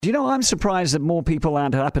Do you know, I'm surprised that more people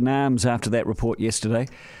aren't up in arms after that report yesterday.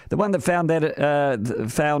 The one that found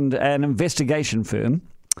an investigation firm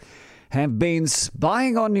have been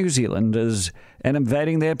spying on New Zealanders and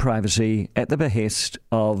invading their privacy at the behest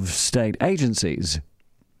of state agencies.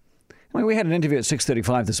 I mean, we had an interview at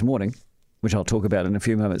 6:35 this morning, which I'll talk about in a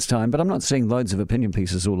few moments' time, but I'm not seeing loads of opinion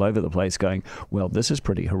pieces all over the place going, well, this is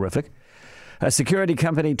pretty horrific. A security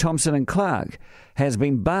company, Thomson & Clarke, has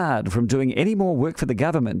been barred from doing any more work for the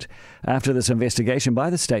government after this investigation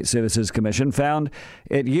by the State Services Commission found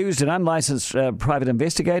it used an unlicensed private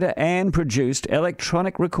investigator and produced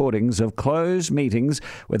electronic recordings of closed meetings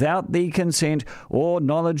without the consent or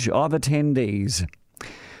knowledge of attendees.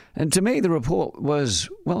 And to me, the report was,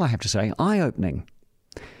 well, I have to say, eye-opening.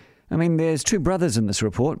 I mean, there's two brothers in this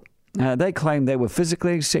report. They claim they were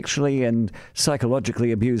physically, sexually and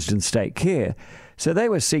psychologically abused in state care. So they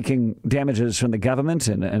were seeking damages from the government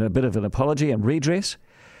and a bit of an apology and redress.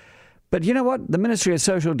 But you know what? The Ministry of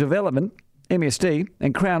Social Development, MSD,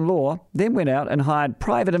 and Crown Law then went out and hired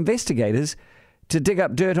private investigators to dig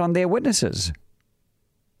up dirt on their witnesses.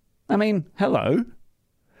 I mean, hello.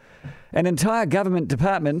 An entire government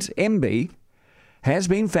department, MB, has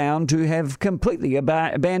been found to have completely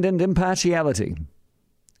abandoned impartiality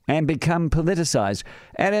and become politicised.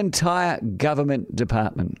 An entire government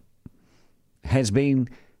department has been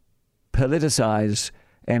politicised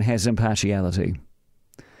and has impartiality.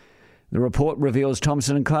 The report reveals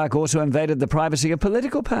Thomson & Clarke also invaded the privacy of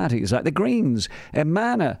political parties like the Greens and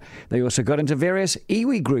Mana. They also got into various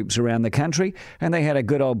iwi groups around the country, and they had a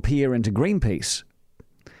good old peer into Greenpeace.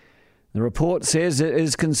 The report says it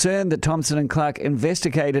is concerned that Thomson & Clarke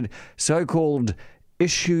investigated so-called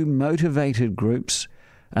issue-motivated groups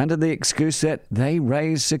under the excuse that they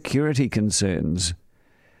raise security concerns.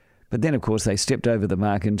 But then, of course, they stepped over the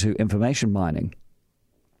mark into information mining.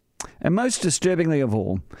 And most disturbingly of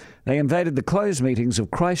all, they invaded the closed meetings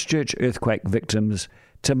of Christchurch earthquake victims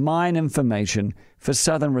to mine information for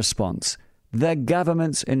Southern Response, the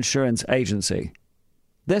government's insurance agency.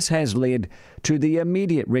 This has led to the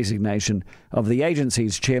immediate resignation of the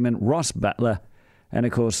agency's chairman, Ross Butler, and,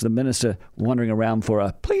 of course, the minister wandering around for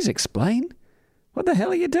a, please explain. What the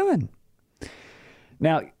hell are you doing?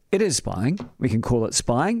 Now, it is spying. We can call it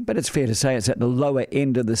spying, but it's fair to say it's at the lower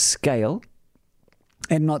end of the scale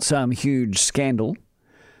and not some huge scandal.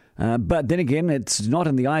 But then again, it's not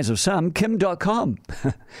in the eyes of some. Kim.com.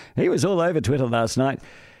 He was all over Twitter last night.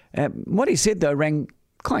 What he said, though, rang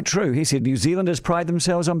quite true. He said New Zealanders pride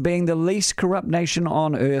themselves on being the least corrupt nation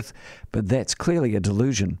on earth, but that's clearly a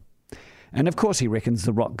delusion. And of course he reckons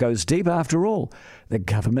the rock goes deep after all. The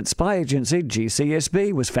government spy agency,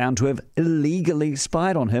 GCSB, was found to have illegally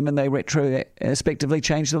spied on him and they retrospectively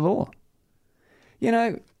changed the law. You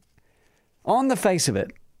know, on the face of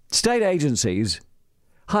it, state agencies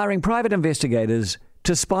hiring private investigators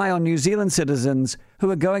to spy on New Zealand citizens who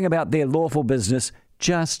are going about their lawful business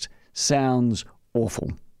just sounds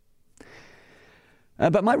awful.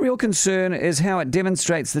 But my real concern is how it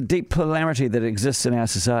demonstrates the deep polarity that exists in our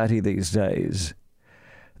society these days.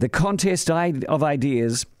 The contest of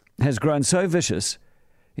ideas has grown so vicious.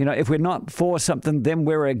 You know, if we're not for something, then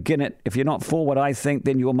we're against it. If you're not for what I think,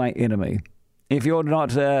 then you're my enemy. If you're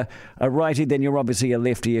not a righty, then you're obviously a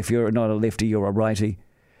lefty. If you're not a lefty, you're a righty.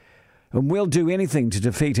 And we'll do anything to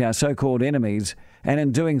defeat our so-called enemies. And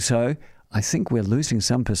in doing so, I think we're losing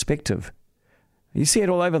some perspective. You see it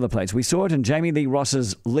all over the place. We saw it in Jamie Lee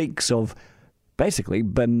Ross's leaks of basically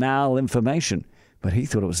banal information, but he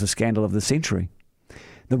thought it was the scandal of the century.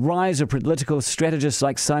 The rise of political strategists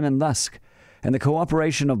like Simon Lusk and the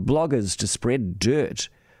cooperation of bloggers to spread dirt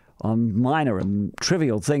on minor and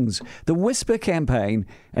trivial things. The Whisper campaign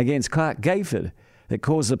against Clark Gayford that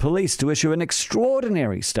caused the police to issue an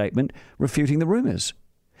extraordinary statement refuting the rumours.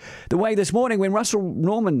 The way this morning when Russell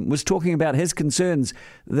Norman was talking about his concerns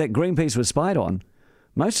that Greenpeace was spied on,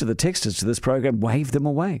 most of the texters to this program waved them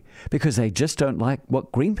away because they just don't like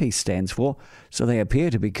what Greenpeace stands for, so they appear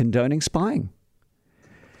to be condoning spying.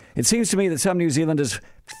 It seems to me that some New Zealanders'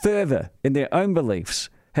 fervour in their own beliefs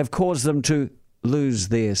have caused them to lose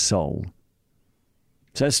their soul.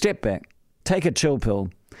 So step back, take a chill pill,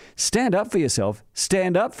 stand up for yourself,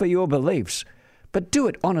 stand up for your beliefs, but do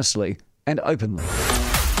it honestly and openly.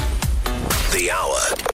 The Hour.